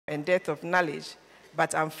and death of knowledge,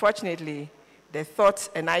 but unfortunately, the thought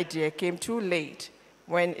and idea came too late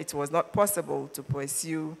when it was not possible to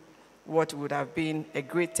pursue what would have been a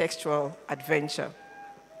great textual adventure.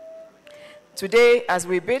 Today, as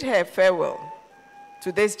we bid her farewell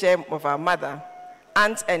to this gem of our mother,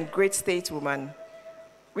 aunt and great stateswoman,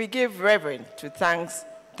 we give reverence to thanks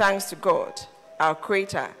to God, our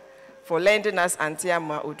Creator, for lending us Auntie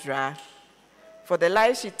Amma Oduraa, for the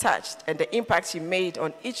life she touched and the impact she made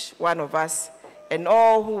on each one of us and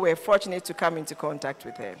all who were fortunate to come into contact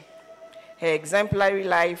with her. Her exemplary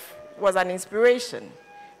life was an inspiration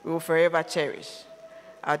we will forever cherish.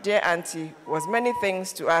 Our dear auntie was many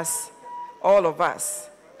things to us, all of us,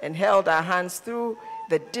 and held our hands through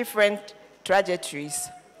the different trajectories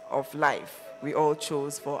of life we all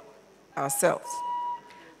chose for ourselves.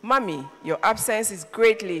 Mommy, your absence is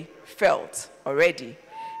greatly felt already,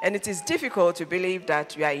 and it is difficult to believe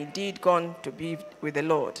that you are indeed gone to be with the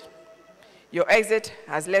Lord. Your exit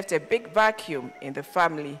has left a big vacuum in the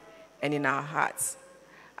family and in our hearts.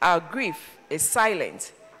 Our grief is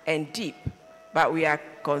silent and deep, but we are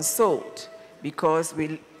consoled because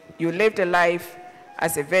you lived a life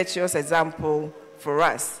as a virtuous example for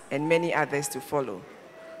us and many others to follow.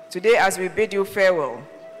 Today, as we bid you farewell,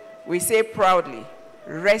 we say proudly,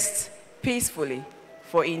 rest peacefully,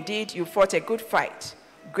 for indeed you fought a good fight,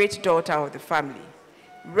 great daughter of the family.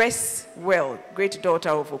 Rest well, great daughter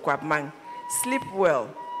of Okwabman. Sleep well,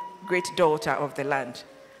 great daughter of the land.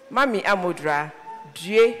 Mami Amodra,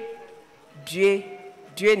 due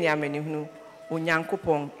ni amenihunu,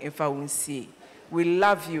 unyankopong emfa unsi. We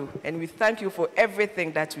love you and we thank you for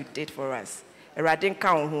everything that you did for us. Eradin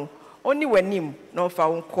kaunhu, only wenim no fa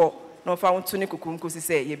unko, no fa untuni kukumkusi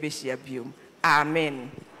se yebeshi abium.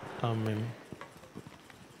 Amen. Amen.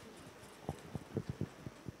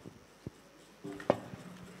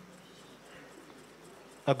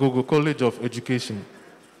 Agogo College of Education.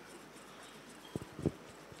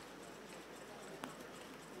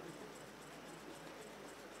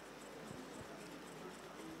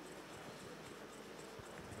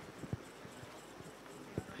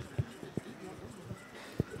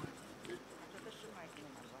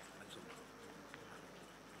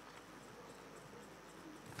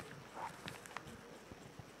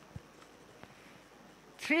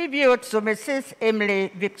 Tribute to Mrs.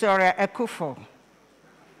 Emily Victoria Akuffo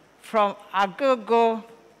from Agogo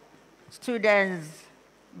students.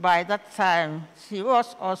 By that time, she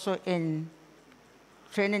was also in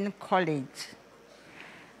training college.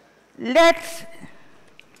 Let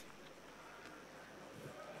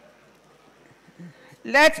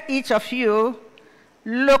each of you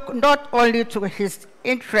look not only to his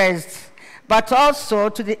interests, but also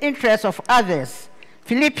to the interests of others.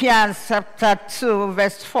 Philippians chapter 2,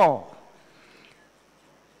 verse 4.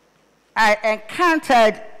 I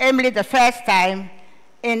encountered Emily the first time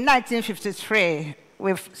in 1953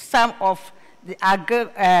 with some of the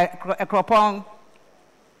Akropong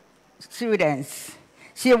students.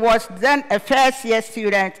 She was then a first-year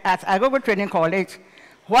student at Agogo Training College,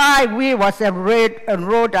 while we was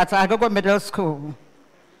enrolled at Agogo Middle School.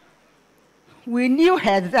 We knew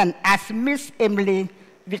her then as Miss Emily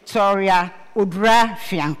Victoria Oduraa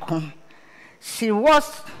Fianko. She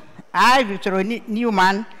was, Victoria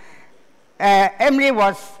Newman. Emily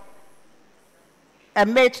was a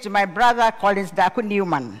mate to my brother Collins Daku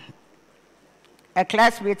Newman, a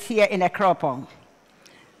classmate here in Akropong.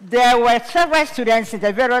 There were several students in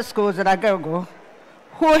the various schools in Agogo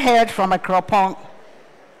who hailed from Akropong.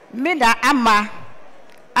 Mina Amma,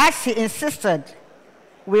 as she insisted,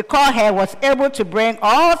 we call her, was able to bring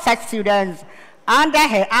all such students under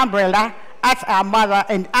her umbrella as our mother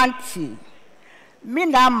and auntie.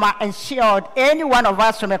 Minama ensured any one of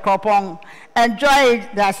us from Akropong enjoyed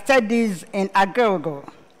their studies in Agogo.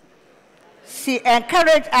 She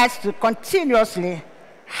encouraged us to continuously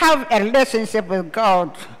have a relationship with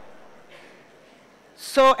God.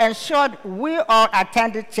 So ensured we all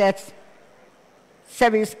attended church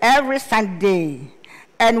service every Sunday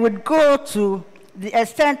and would go to the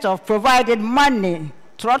extent of providing money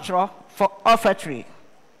for offertory.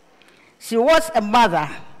 She was a mother,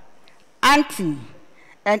 auntie,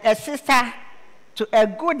 and a sister to a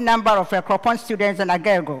good number of Akropong students in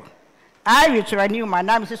Agogo. I Victoria Newman,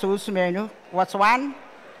 now Mrs. Osumenu, was one.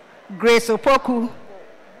 Grace Opoku,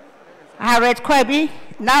 Harriet Kwabi,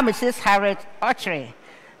 now Mrs. Harriet Ochre.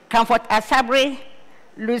 Comfort Asabri,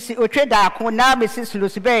 Lucy Otredako, now Mrs.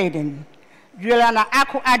 Lucy Baden. Juliana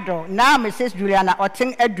Aku Ado, now Mrs. Juliana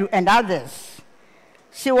Oting Edu, and others.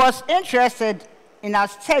 She was interested in our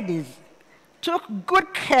studies, took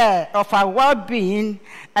good care of our well-being,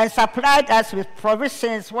 and supplied us with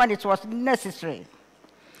provisions when it was necessary.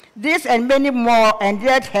 This and many more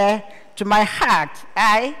endeared her to my heart,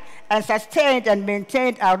 and sustained and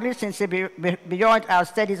maintained our relationship beyond our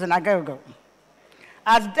studies in Agogo.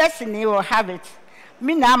 As destiny will have it,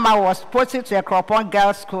 Amma was posted to a Cropon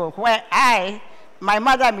girls' school where my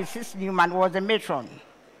mother, Mrs. Newman, was the matron.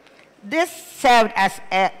 This served as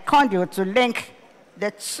a conduit to link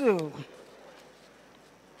the two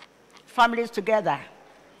families together.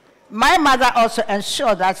 My mother also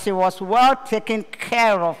ensured that she was well taken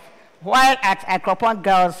care of while at Akropon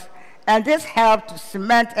Girls, and this helped to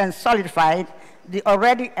cement and solidify the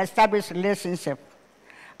already established relationship.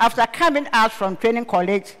 After coming out from training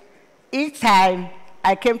college, each time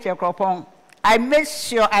I came to Akropon, I made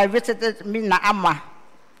sure I visited Amma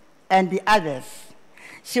and the others.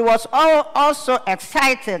 She was also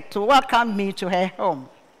excited to welcome me to her home.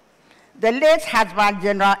 The late husband,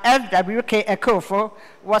 General F.W.K. Akuffo,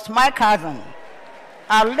 was my cousin.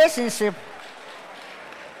 Our relationship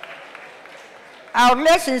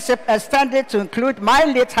extended to include my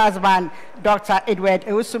late husband, Dr. Edward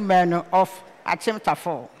Eusumenu of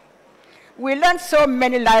Achimtafo. We learned so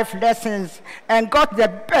many life lessons and got the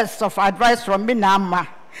best of advice from Amma.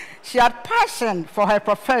 She had passion for her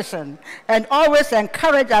profession and always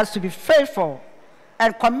encouraged us to be faithful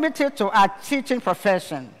and committed to our teaching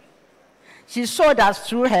profession. She showed us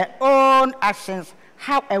through her own actions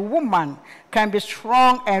how a woman can be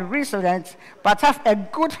strong and resilient, but have a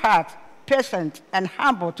good heart, patient, and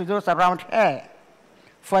humble to those around her.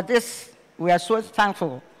 For this, we are so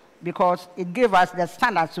thankful because it gave us the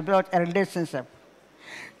standards to build a relationship.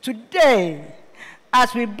 Today,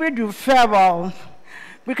 as we bid you farewell,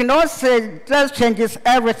 we can all say death changes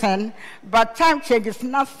everything, but time changes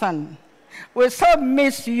nothing. We so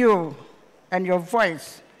miss you and your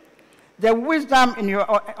voice, the wisdom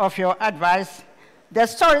of your advice, the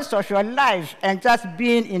stories of your life, and just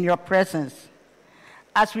being in your presence.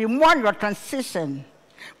 As we mourn your transition,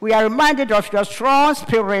 we are reminded of your strong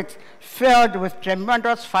spirit filled with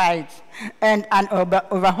tremendous fight and an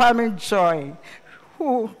overwhelming joy,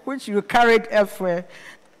 which you carried everywhere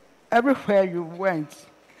you went.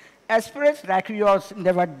 A spirit like yours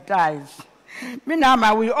never dies.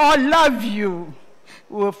 Amma, we all love you.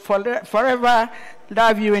 We will forever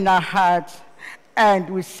love you in our hearts. And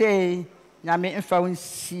we say,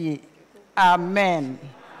 Amen.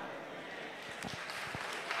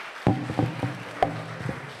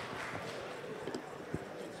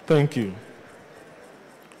 Thank you.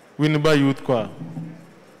 Winneba Youth Choir.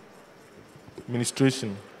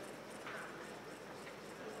 Administration.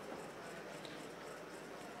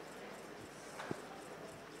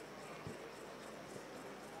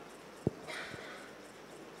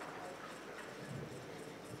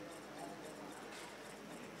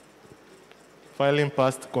 Filing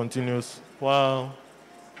past continues while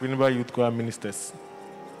Winneba Youth Choir ministers.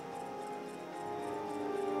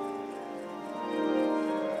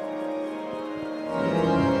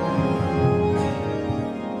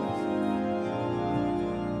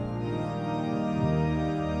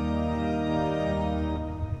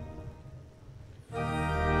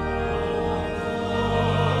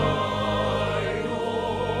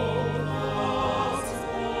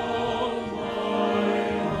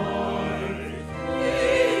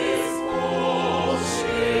 Is all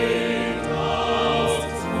shaped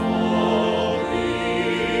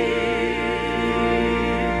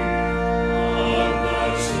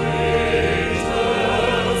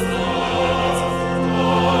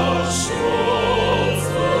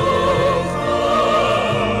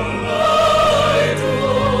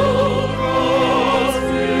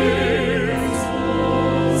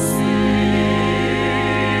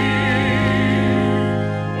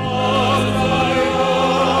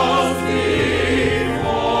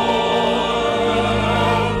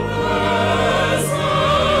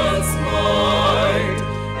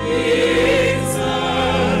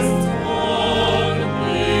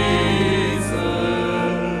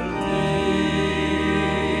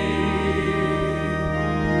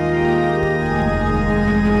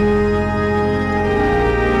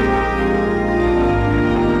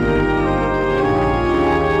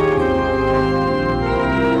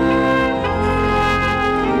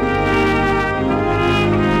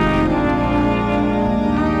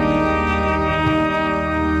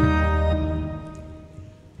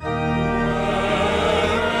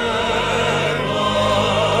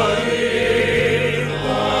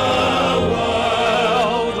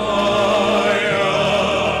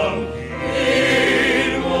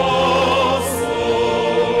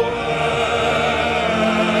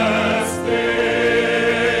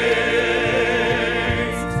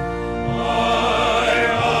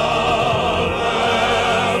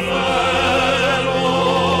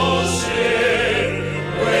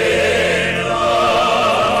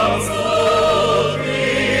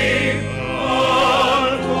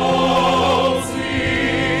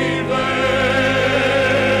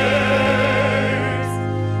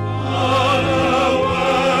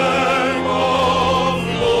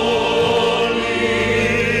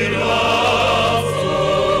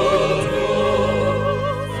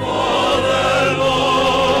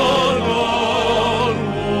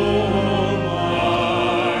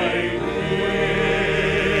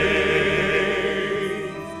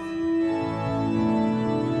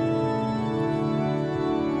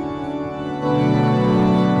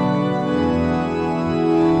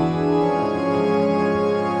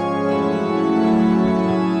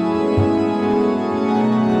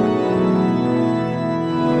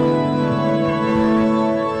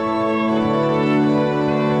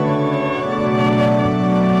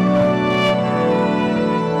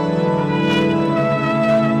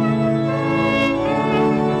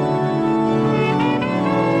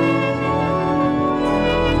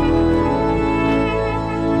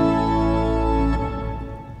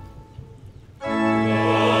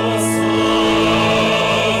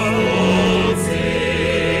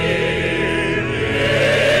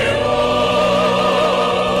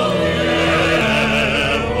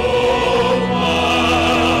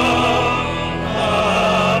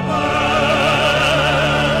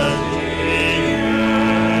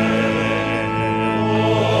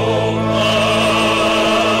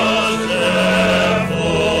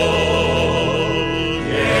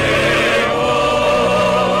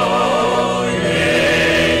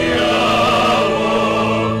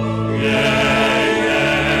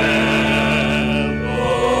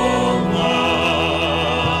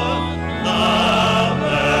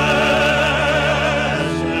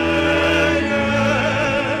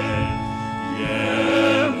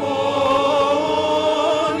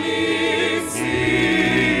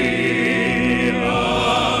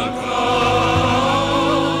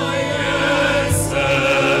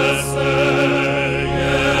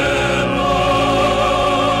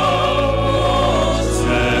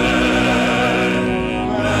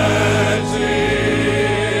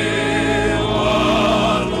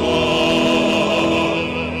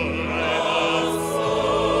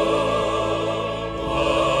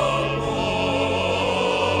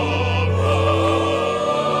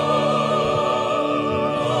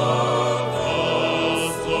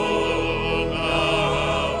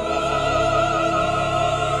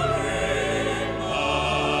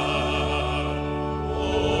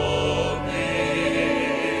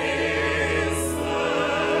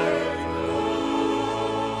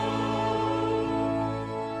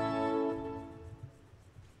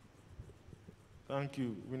Thank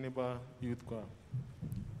you, Winneba Youth Choir.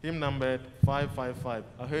 Hymn numbered 555.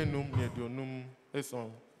 Ahenum Nedionum is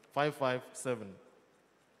on 557.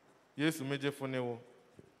 Yes, Major Fonewo.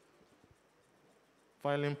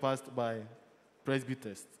 Filing passed by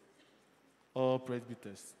presbyters. All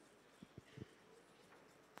presbyters.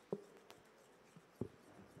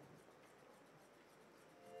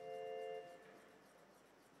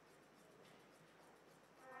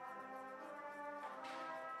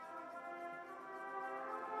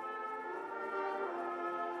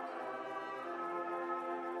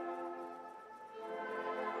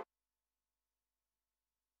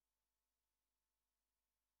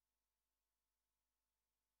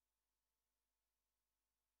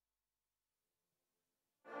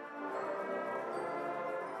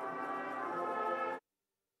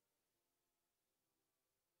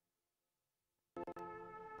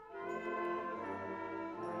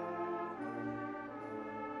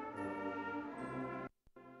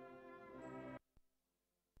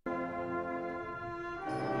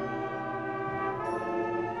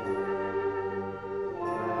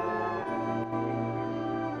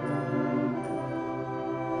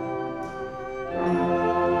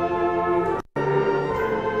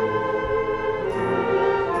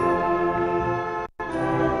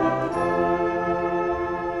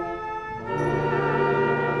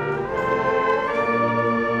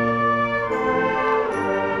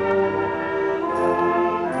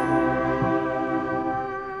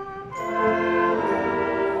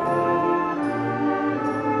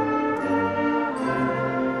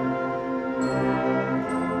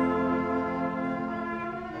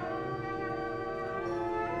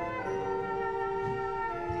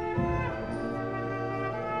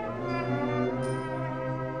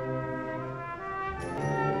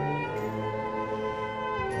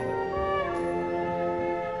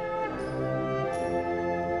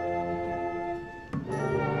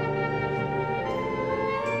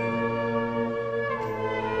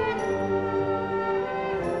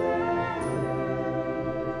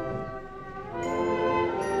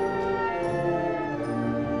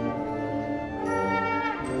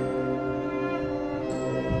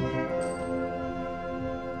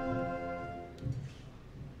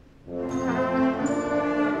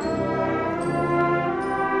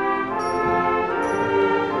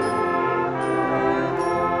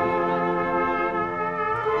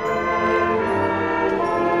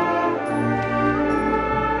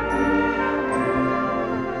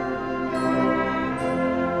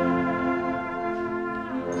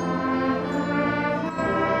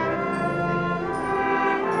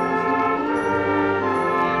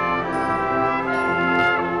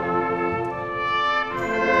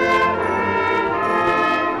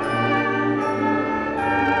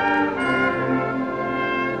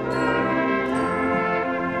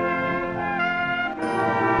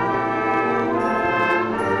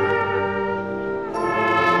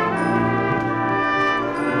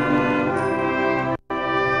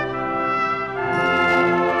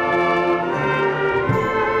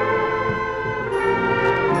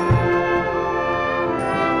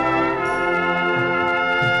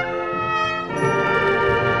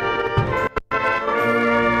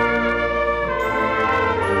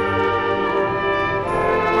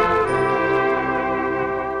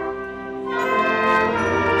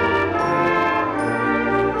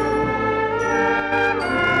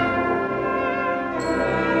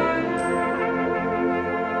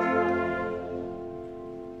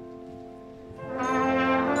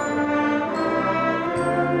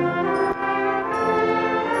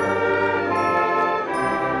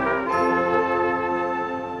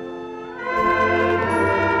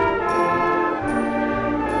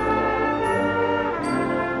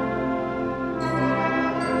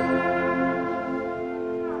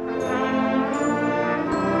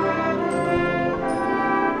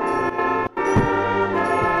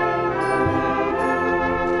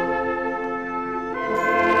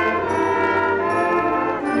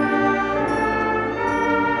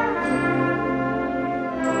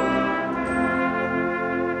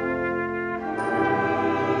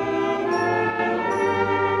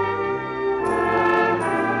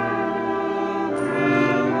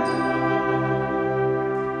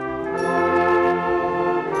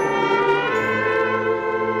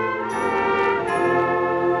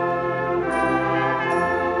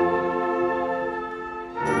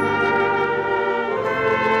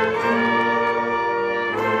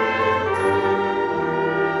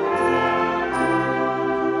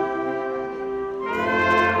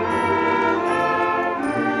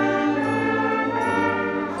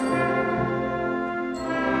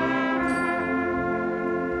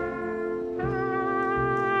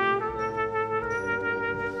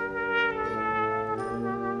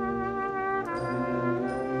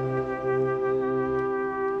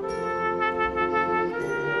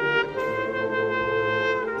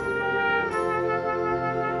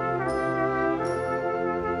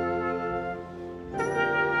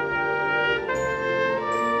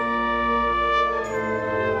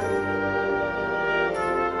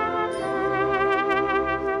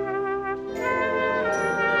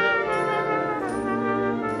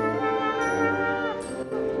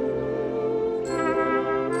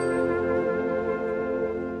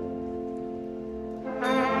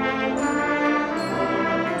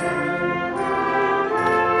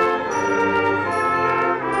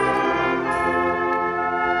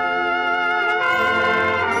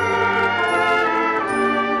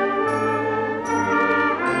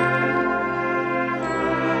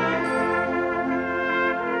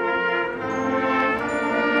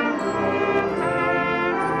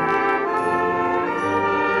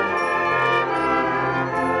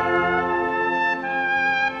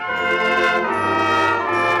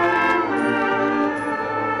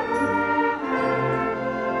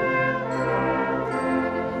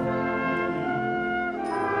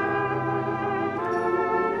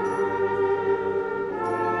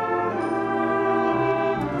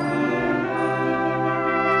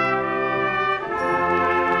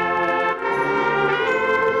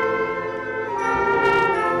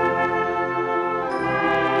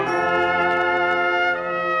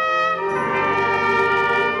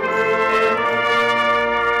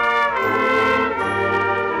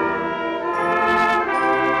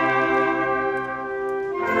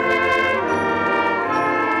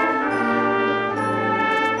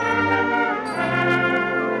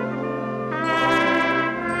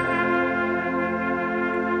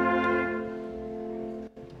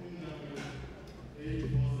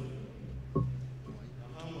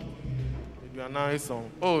 Aduana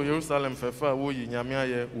song. Oh, Jerusalem Fefa wo yi nyame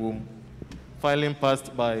aye wom. Filing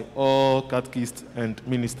passed by all catechists and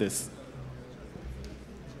ministers.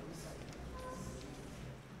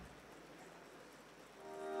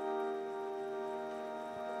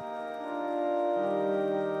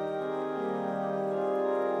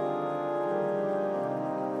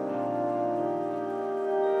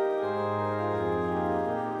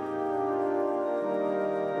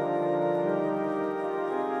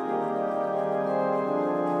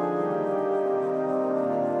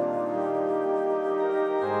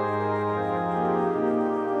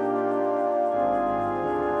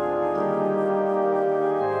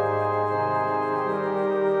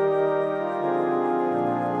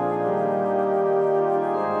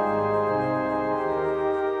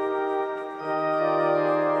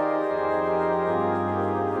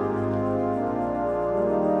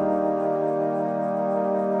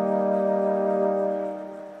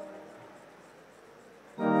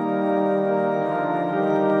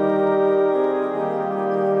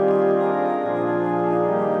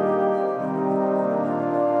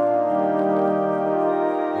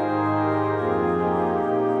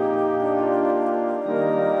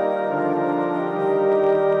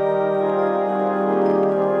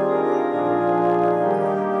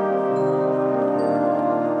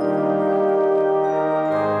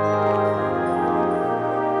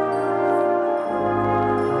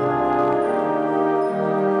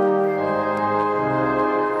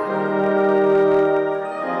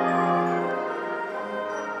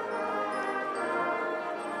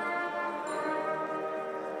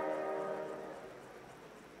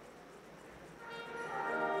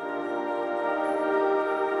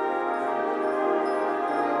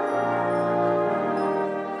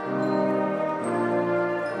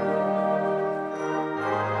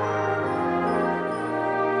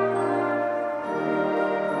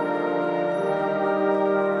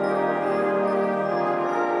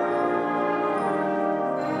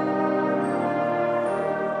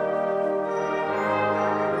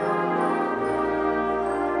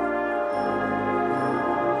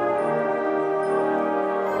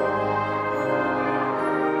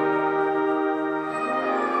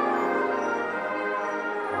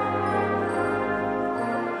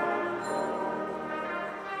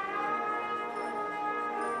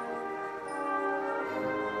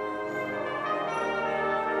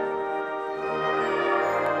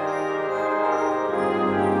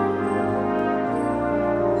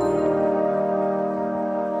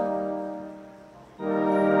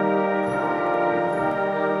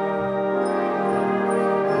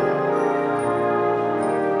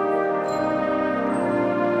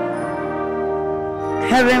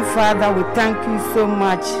 Heavenly Father, we thank you so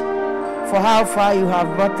much for how far you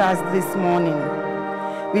have brought us this morning.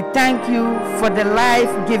 We thank you for the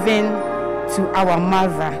life given to our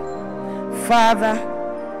mother. Father,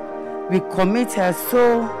 we commit her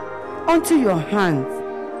soul unto your hands.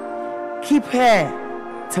 Keep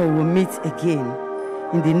her till we meet again.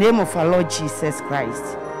 In the name of our Lord Jesus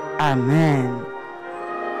Christ. Amen.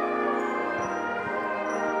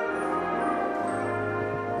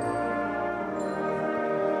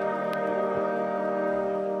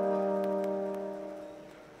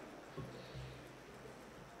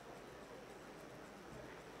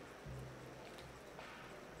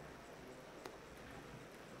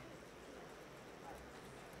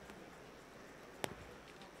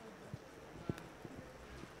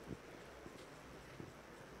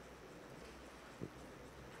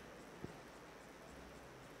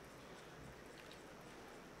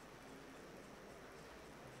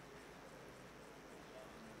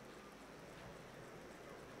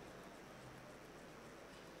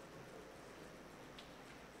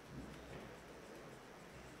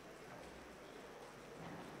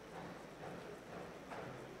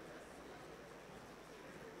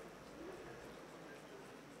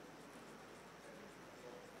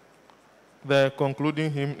 The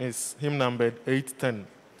concluding hymn is hymn number 810.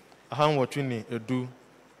 Ahan watchini edu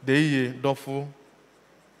deiye dofu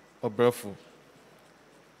obrefu.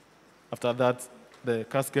 After that, the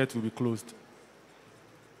casket will be closed.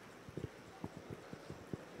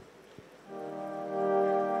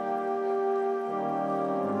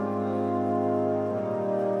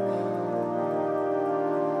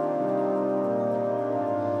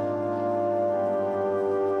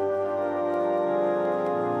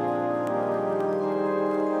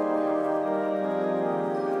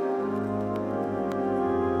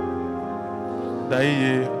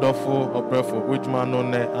 Daiye dofu obrefo which man no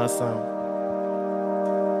ne asam.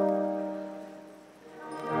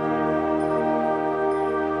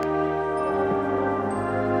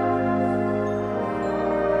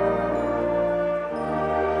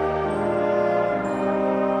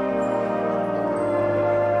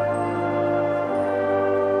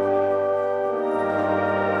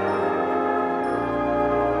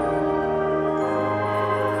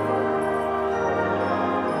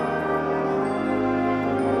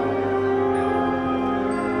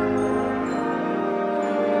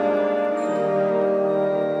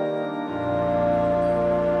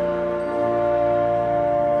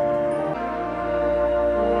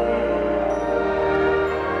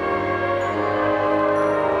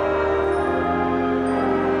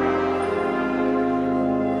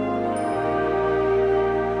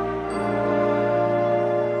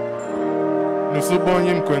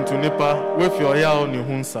 Nusubonyim kwentu nipa, wefi oyao ni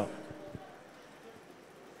hunsa.